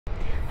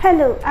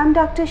Hello, I'm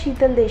Dr.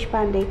 Sheetal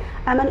Deshpande.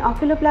 I'm an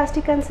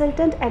oculoplasty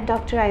consultant at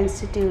Dr. Eye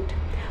Institute.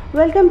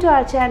 Welcome to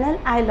our channel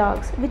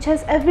Eyelogues, which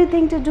has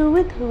everything to do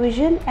with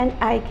vision and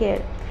eye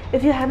care.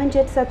 If you haven't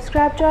yet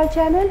subscribed to our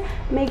channel,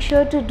 make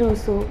sure to do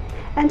so.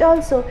 And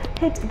also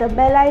hit the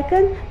bell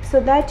icon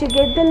so that you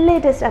get the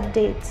latest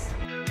updates.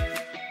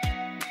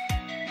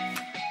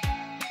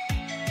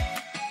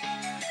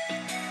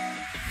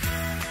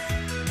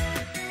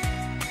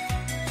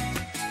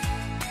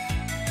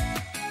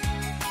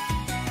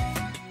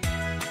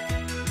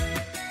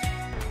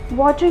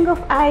 Watering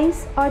of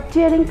eyes or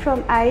tearing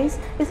from eyes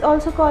is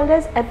also called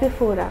as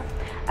epiphora.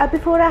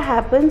 Epiphora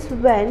happens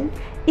when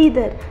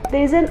either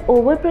there is an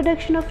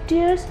overproduction of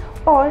tears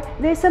or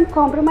there is some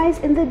compromise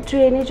in the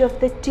drainage of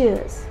the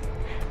tears.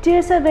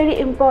 Tears are very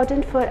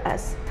important for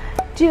us.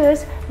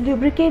 Tears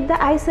lubricate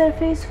the eye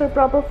surface for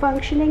proper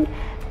functioning.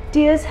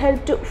 Tears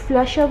help to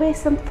flush away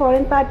some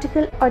foreign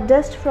particle or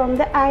dust from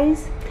the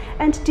eyes,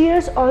 and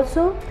tears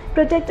also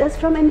protect us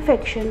from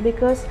infection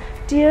because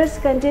tears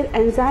contain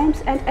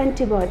enzymes and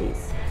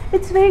antibodies.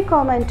 It's very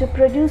common to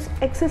produce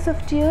excess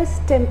of tears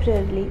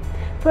temporarily.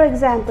 For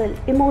example,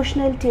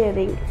 emotional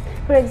tearing.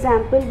 For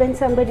example, when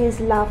somebody is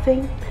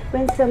laughing,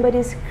 when somebody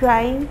is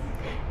crying.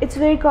 It's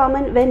very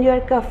common when you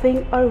are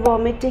coughing or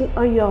vomiting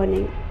or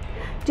yawning.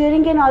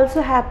 Tearing can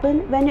also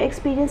happen when you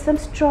experience some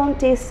strong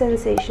taste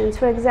sensations,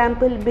 for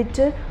example,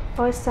 bitter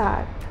or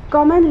sour.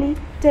 Commonly,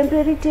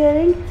 temporary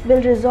tearing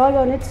will resolve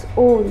on its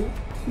own,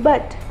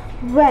 but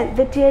when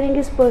the tearing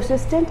is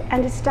persistent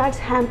and it starts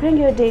hampering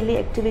your daily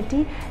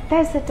activity,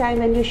 that's the time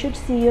when you should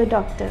see your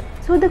doctor.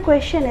 So the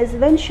question is,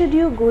 when should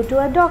you go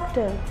to a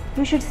doctor?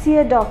 You should see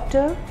a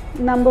doctor,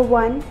 number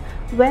 1,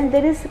 when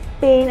there is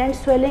pain and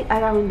swelling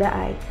around the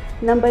eye.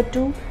 Number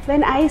 2,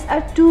 when eyes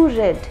are too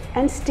red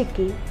and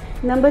sticky.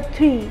 Number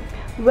 3,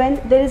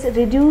 when there is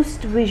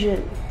reduced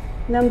vision.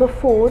 Number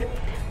 4,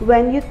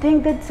 when you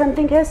think that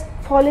something has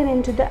fallen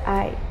into the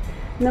eye.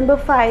 Number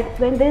 5,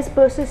 when there is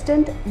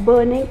persistent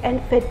burning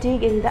and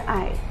fatigue in the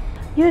eye.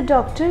 Your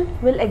doctor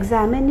will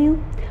examine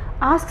you,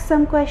 ask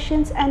some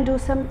questions and do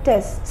some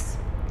tests.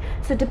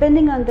 So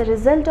depending on the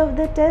result of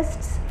the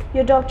tests,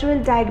 your doctor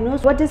will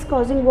diagnose what is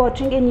causing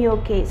watering in your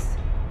case.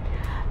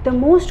 The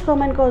most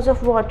common cause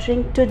of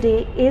watering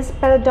today is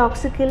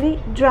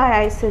paradoxically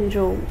dry eye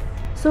syndrome.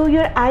 So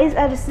your eyes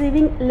are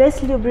receiving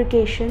less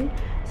lubrication,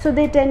 so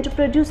they tend to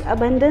produce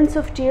abundance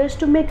of tears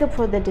to make up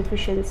for the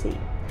deficiency.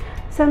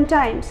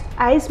 Sometimes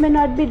eyes may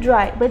not be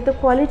dry, but the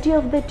quality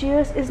of the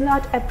tears is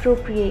not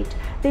appropriate.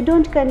 They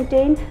don't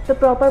contain the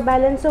proper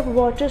balance of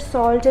water,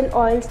 salt and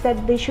oils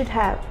that they should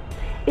have.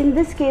 In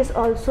this case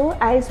also,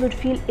 eyes would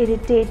feel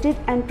irritated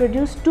and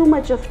produce too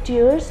much of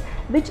tears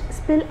which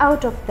spill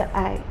out of the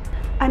eye.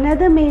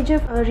 Another major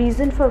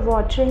reason for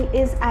watering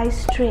is eye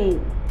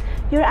strain.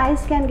 Your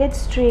eyes can get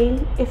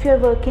strained if you're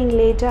working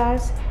late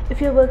hours,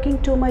 if you're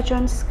working too much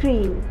on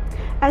screen.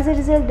 As a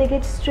result, they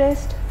get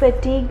stressed,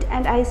 fatigued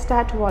and eyes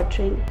start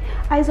watering.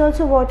 Eyes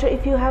also water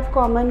if you have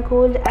common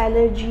cold,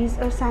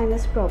 allergies or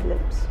sinus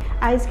problems.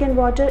 Eyes can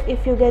water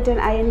if you get an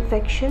eye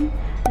infection,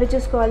 which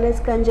is called as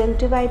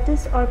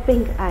conjunctivitis or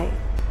pink eye.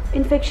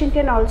 Infection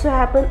can also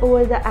happen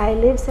over the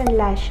eyelids and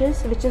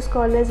lashes, which is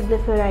called as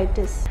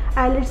blepharitis.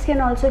 Eyelids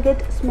can also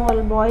get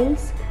small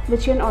boils,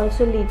 which can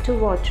also lead to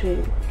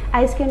watering.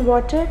 Eyes can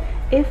water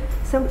if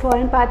some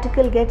foreign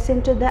particle gets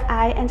into the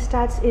eye and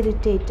starts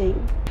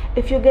irritating.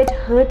 If you get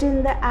hurt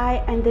in the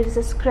eye and there is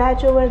a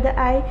scratch over the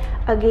eye,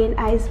 again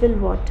eyes will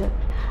water.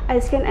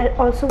 Eyes can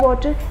also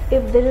water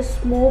if there is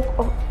smoke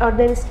or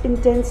there is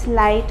intense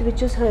light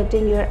which is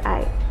hurting your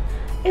eye.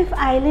 If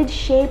eyelid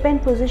shape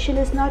and position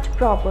is not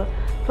proper,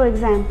 for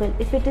example,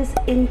 if it is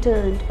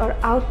inturned or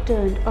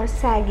outturned or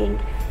sagging,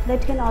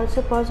 that can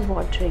also cause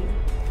watering.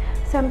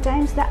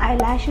 Sometimes the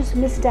eyelash is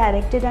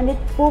misdirected and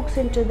it pokes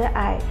into the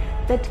eye.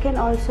 That can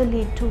also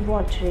lead to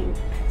watering.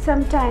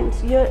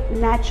 Sometimes your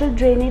natural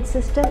drainage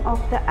system of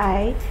the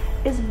eye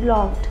is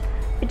blocked.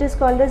 It is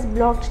called as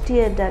blocked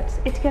tear ducts.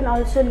 It can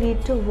also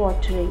lead to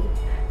watering.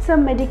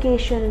 Some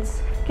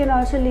medications can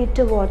also lead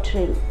to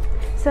watering.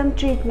 Some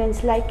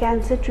treatments like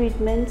cancer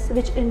treatments,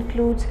 which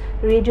includes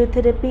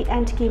radiotherapy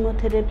and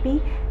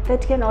chemotherapy,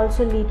 that can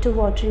also lead to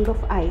watering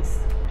of eyes.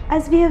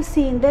 As we have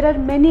seen, there are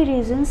many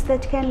reasons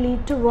that can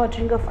lead to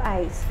watering of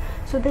eyes.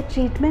 So the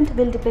treatment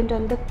will depend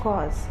on the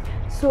cause.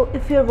 So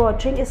if your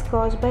watering is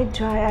caused by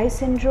dry eye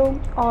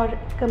syndrome or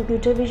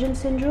computer vision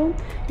syndrome,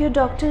 your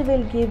doctor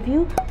will give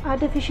you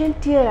artificial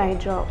tear eye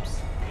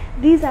drops.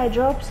 These eye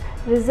drops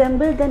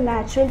resemble the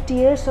natural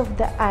tears of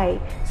the eye,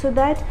 so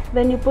that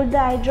when you put the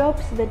eye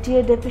drops, the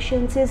tear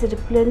deficiency is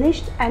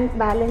replenished and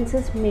balance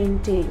is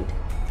maintained.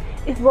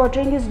 If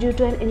watering is due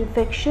to an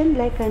infection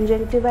like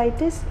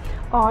conjunctivitis,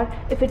 or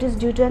if it is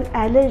due to an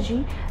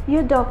allergy,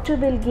 your doctor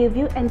will give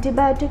you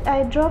antibiotic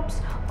eye drops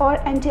or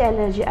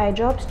anti-allergy eye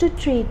drops to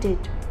treat it.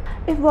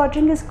 If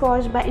watering is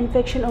caused by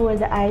infection over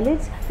the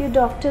eyelids, your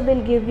doctor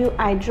will give you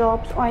eye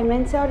drops,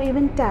 ointments or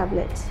even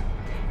tablets.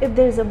 If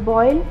there is a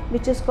boil,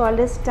 which is called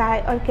as tie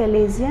or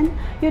chalazion,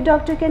 your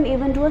doctor can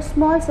even do a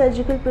small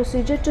surgical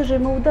procedure to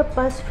remove the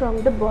pus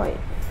from the boil.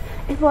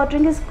 If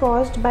watering is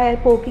caused by a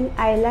poking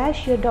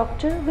eyelash, your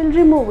doctor will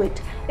remove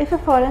it. If a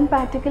foreign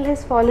particle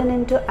has fallen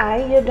into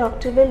eye, your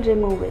doctor will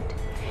remove it.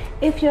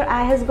 If your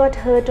eye has got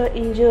hurt or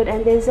injured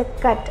and there is a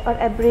cut or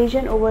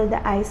abrasion over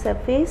the eye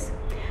surface,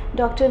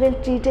 doctor will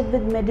treat it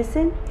with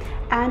medicine,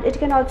 and it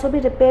can also be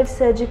repaired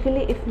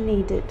surgically if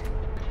needed.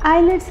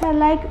 Eyelids are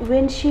like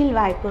windshield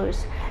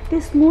wipers.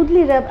 They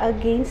smoothly rub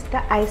against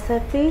the eye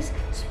surface,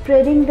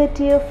 spreading the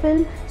tear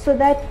film so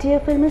that tear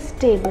film is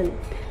stable.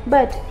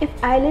 But if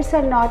eyelids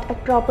are not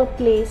at proper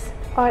place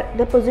or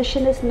the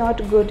position is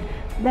not good,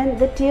 then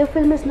the tear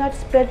film is not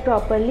spread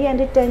properly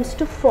and it tends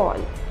to fall,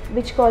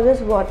 which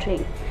causes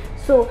watering.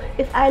 So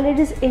if eyelid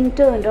is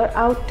inturned or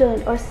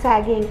outturned or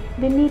sagging,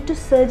 we need to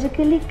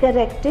surgically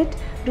correct it,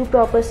 do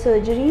proper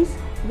surgeries,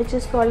 which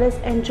is called as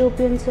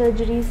entropion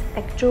surgeries,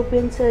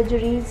 ectropion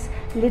surgeries,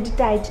 lid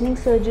tightening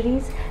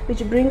surgeries,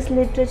 which brings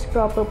lid to its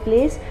proper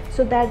place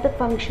so that the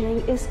functioning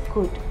is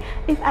good.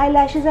 If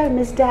eyelashes are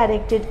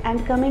misdirected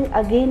and coming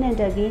again and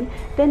again,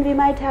 then we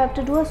might have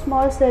to do a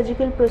small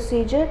surgical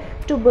procedure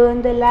to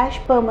burn the lash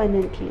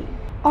permanently.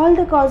 All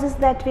the causes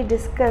that we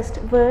discussed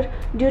were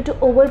due to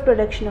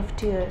overproduction of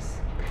tears.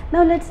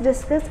 Now let's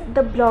discuss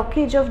the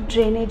blockage of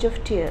drainage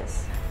of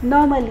tears.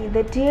 Normally,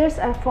 the tears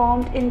are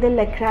formed in the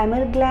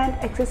lacrimal gland,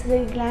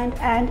 accessory gland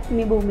and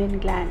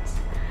meibomian glands.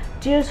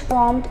 Tears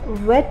formed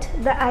wet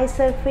the eye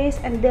surface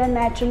and they are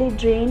naturally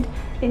drained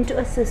into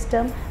a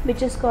system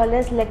which is called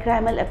as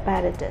lacrimal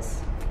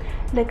apparatus.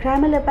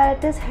 Lacrimal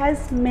apparatus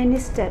has many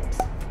steps.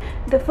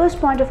 The first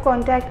point of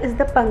contact is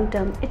the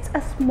punctum. It's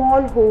a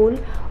small hole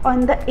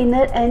on the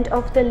inner end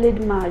of the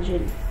lid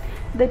margin.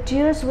 The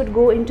tears would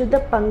go into the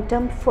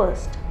punctum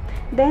first.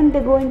 Then they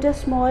go into a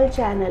small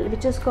channel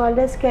which is called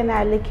as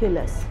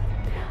canaliculus.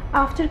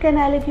 After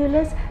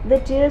canaliculus, the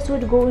tears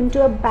would go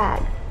into a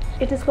bag.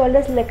 It is called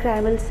as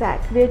lacrimal sac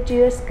where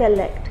tears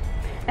collect.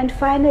 And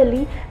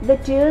finally, the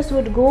tears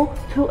would go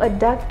through a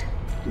duct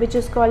which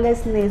is called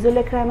as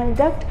nasolacrimal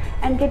duct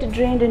and get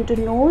drained into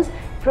nose.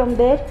 From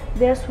there,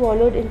 they are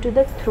swallowed into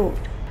the throat.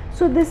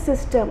 So this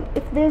system,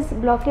 if there is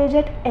blockage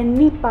at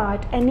any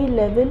part, any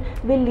level,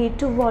 will lead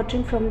to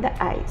watering from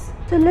the eyes.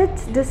 So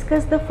let's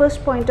discuss the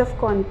first point of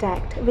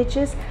contact, which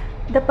is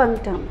the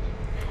punctum.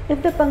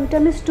 If the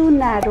punctum is too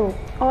narrow,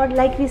 or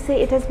like we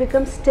say it has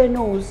become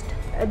stenosed,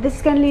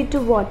 this can lead to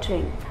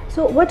watering.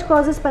 So what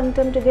causes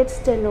punctum to get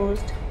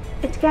stenosed?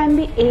 It can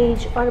be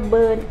age or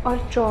burn or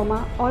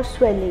trauma or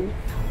swelling.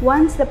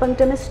 Once the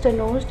punctum is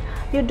stenosed,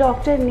 your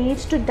doctor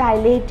needs to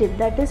dilate it,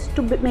 that is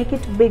to make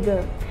it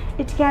bigger.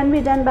 It can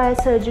be done by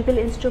a surgical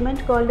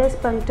instrument called as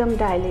punctum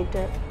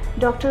dilator.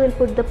 Doctor will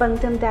put the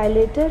punctum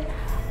dilator,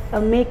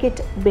 make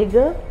it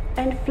bigger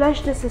and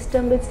flush the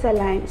system with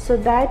saline so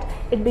that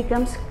it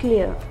becomes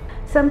clear.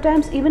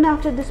 Sometimes even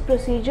after this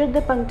procedure,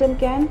 the punctum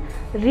can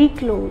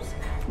reclose.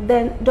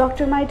 Then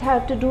doctor might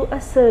have to do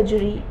a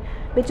surgery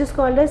which is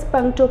called as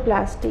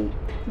punctoplasty.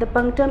 The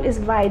punctum is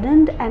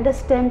widened and a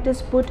stent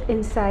is put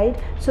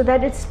inside so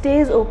that it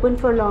stays open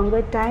for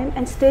longer time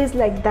and stays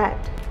like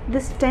that.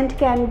 This stent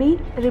can be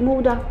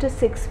removed after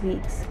 6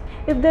 weeks.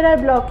 If there are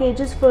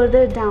blockages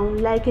further down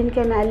like in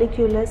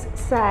canaliculus,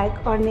 sac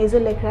or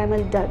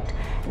nasolacrimal duct,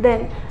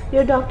 then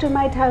your doctor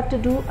might have to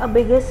do a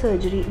bigger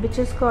surgery which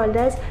is called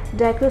as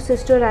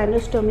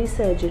dichrocysterrhinostomy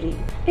surgery.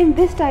 In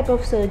this type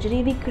of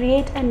surgery, we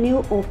create a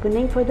new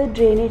opening for the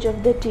drainage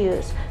of the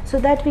tears so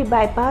that we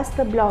bypass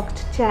the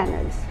blocked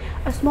channels.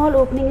 A small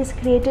opening is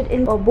created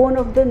in the bone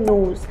of the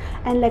nose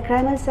and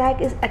lacrimal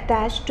sac is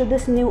attached to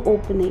this new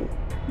opening.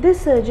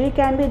 This surgery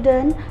can be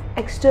done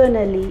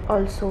externally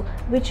also,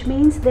 which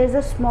means there is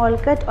a small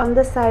cut on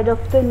the side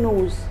of the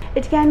nose.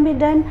 It can be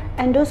done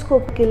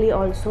endoscopically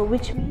also,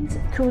 which means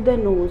through the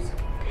nose.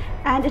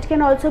 And it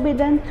can also be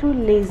done through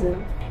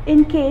laser.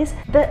 In case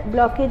the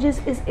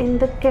blockages is in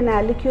the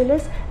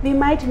canaliculus, we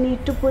might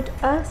need to put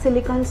a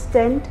silicone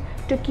stent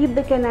to keep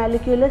the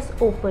canaliculus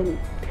open.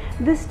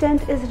 This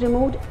stent is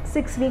removed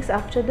 6 weeks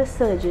after the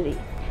surgery.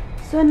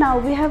 So now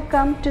we have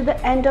come to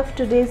the end of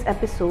today's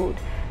episode.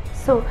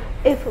 So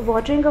if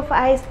watering of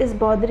eyes is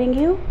bothering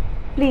you,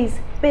 please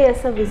pay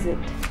us a visit.